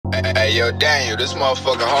Hey, yo, Daniel, this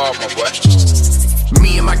motherfucker hard, my boy.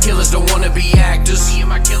 Me and my killers don't wanna be actors. Me and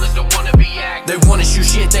my killers don't wanna be actors. They wanna shoot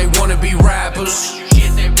shit, they wanna be rappers.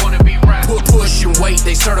 Push and wait,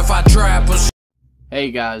 they certified trappers.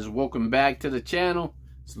 Hey guys, welcome back to the channel.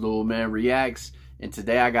 It's Lil Man Reacts, and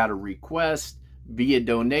today I got a request via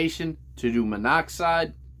donation to do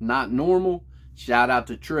Monoxide, Not Normal. Shout out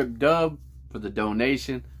to Trip Dub for the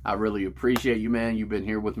donation. I really appreciate you, man. You've been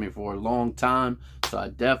here with me for a long time, so I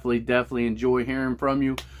definitely enjoy hearing from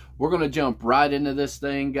you. We're gonna jump right into this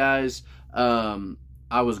thing, guys.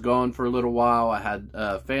 I was gone for a little while. I had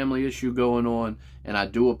a family issue going on, and I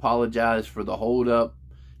do apologize for the hold up.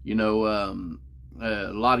 You know,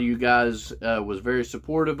 a lot of you guys was very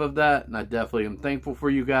supportive of that, and I definitely am thankful for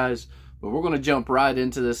you guys. But we're going to jump right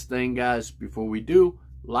into this thing, guys. Before we do,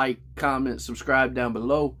 like, comment, subscribe down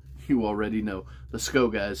below. You already know. Let's go,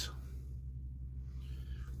 guys.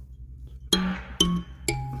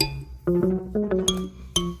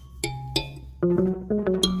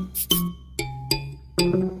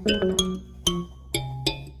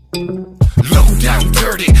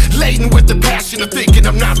 Laden with the passion of thinking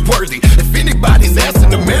I'm not worthy. If anybody's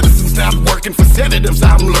asking, the medicine's not working. For sedatives,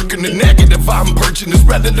 I'm lurking. The negative, I'm purging. This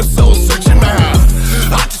relative soul searching out.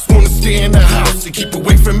 I just wanna stay in the house and keep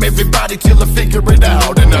away from everybody till I figure it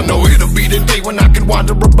out. And I know it'll be the day when I can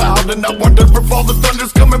wander about, and I wonder if all the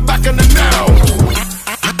thunder's coming back in the now.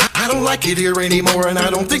 I don't like it here anymore, and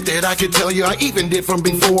I don't think that I could tell you I even did from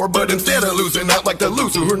before. But instead of losing out like the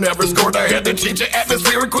loser who never scored, I had to change the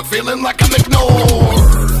atmosphere and quit feeling like I'm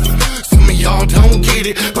ignored. Some of y'all don't get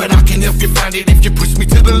it, but I can help you find it if you push me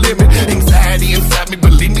to the limit. Anxiety inside me,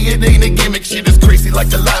 believe me, it ain't a gimmick. Shit is crazy like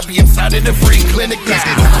the lobby inside of the free clinic. Is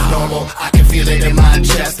it not normal? I can feel it in my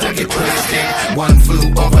chest. I get twisted. One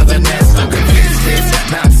flew over the nest. I'm convinced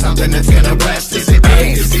it's not something that's gonna rest. Is it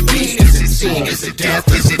A? Is it B? Is it C? Is it death?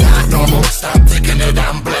 Is it not normal? Stop thinking that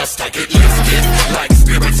I'm blessed. I get lifted like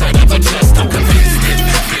spirits out of a chest. I'm convinced it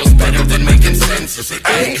feels better than making sense. Is it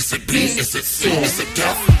A? Is it B? Is it C? Is it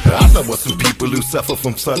death? I know what some people who suffer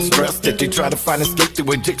from such stress that they try to find escape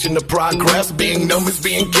through addiction to progress. Being numb is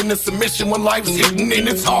being in a submission when life's hitting and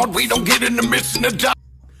it's hard. We don't get in the mission to die.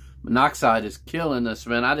 Monoxide is killing this,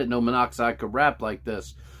 man. I didn't know Monoxide could rap like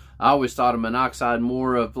this. I always thought of Monoxide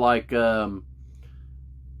more of like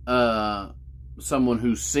someone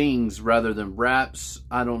who sings rather than raps.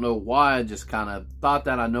 I don't know why. I just kind of thought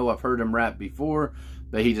that. I know I've heard him rap before,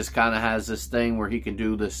 but he just kind of has this thing where he can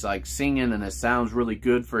do this like singing, and it sounds really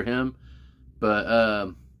good for him.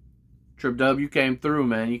 But Trip Dub, you came through,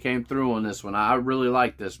 man. You came through on this one. I really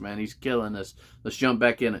like this, man. He's killing this. Let's jump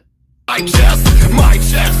back in it. My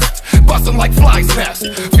chest, buzzing like flies nest,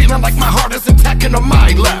 feeling like my heart is attacking on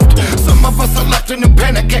my left. Some of us are left in a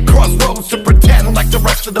panic at crossroads to pretend like the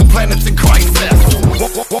rest of the planet's in crisis.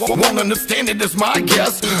 Won't understand it is my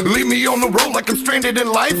guess. Leave me on the road like I'm stranded and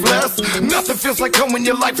lifeless. Nothing feels like home when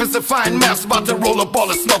your life is a fine mess. About to roll up all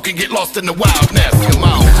the smoke and get lost in the wildness. Come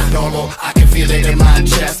on. Not normal, I can feel it in my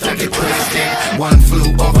chest. I get twisted. One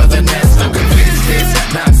flew over the nest. I'm convinced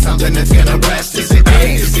it's not something that's gonna rest. Is it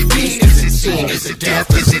A? Is it B? Is it C? Is it death?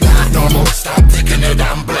 Is it not normal? Stop thinking that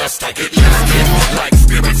I'm blessed. I get lifted like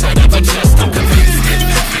spirits out of a chest. I'm convinced it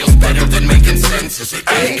feels better than making sense. Is it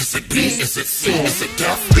A? Is it B? Is it C? Is it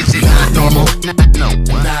death? Is it not normal?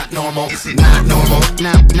 Not normal. Is it not normal?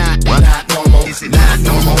 Not normal. Is it not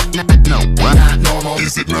normal? Not normal.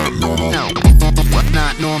 Is it not normal?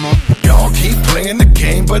 Not normal. Y'all keep playing the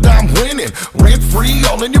game, but I'm winning. Rent free,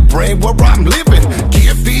 all in your brain where I'm living.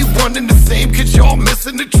 Can't be one and the same, cause y'all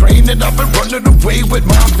missing the train. And I've been running away with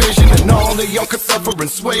my vision. And all of y'all can suffer and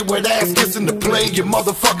sway with ass kissing to play. You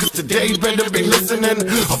motherfuckers today better be listening.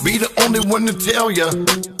 I'll be the only one to tell ya.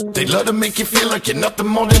 They love to make you feel like you're nothing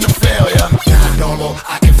more than a failure. Not normal,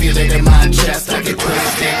 I can feel it in my chest. I get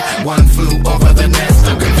twisted. One flew over the nest.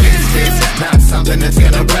 I'm convinced it's not something that's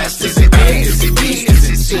gonna rest. Is it A? Is it B? Is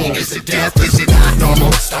it C? Is it death? Is it not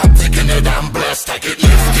normal? Stop thinking that I'm blessed. I get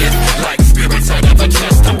lifted like spirits out of a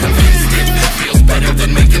chest. I'm convinced it feels better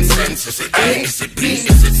than making sense. Is it A? Is it B?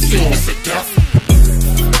 Is it C? Is it death?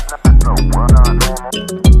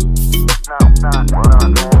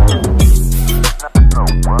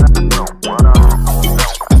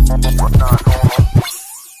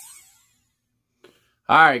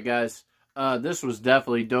 Alright, guys. This was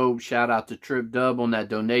definitely dope. Shout out to Trip Dub on that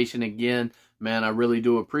donation again. Man, I really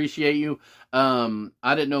do appreciate you. I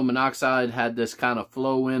didn't know Monoxide had this kind of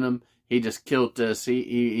flow in him. He just killed this.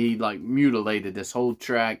 He like mutilated this whole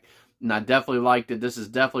track. And I definitely liked it. This is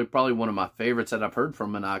definitely probably one of my favorites that I've heard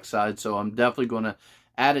from Monoxide. So I'm definitely going to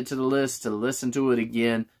add it to the list to listen to it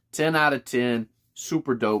again. 10 out of 10.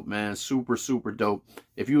 Super dope, man. Super, super dope.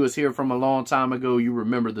 If you was here from a long time ago, you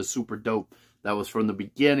remember the super dope that was from the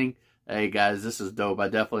beginning. Hey, guys, this is dope. I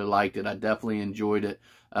definitely liked it. I definitely enjoyed it.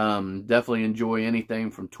 Definitely enjoy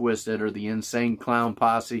anything from Twisted or the Insane Clown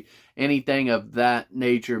Posse. Anything of that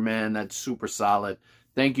nature, man, that's super solid.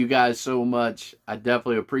 Thank you guys so much. I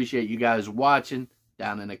definitely appreciate you guys watching.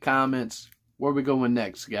 Down in the comments. Where we going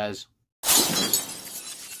next, guys?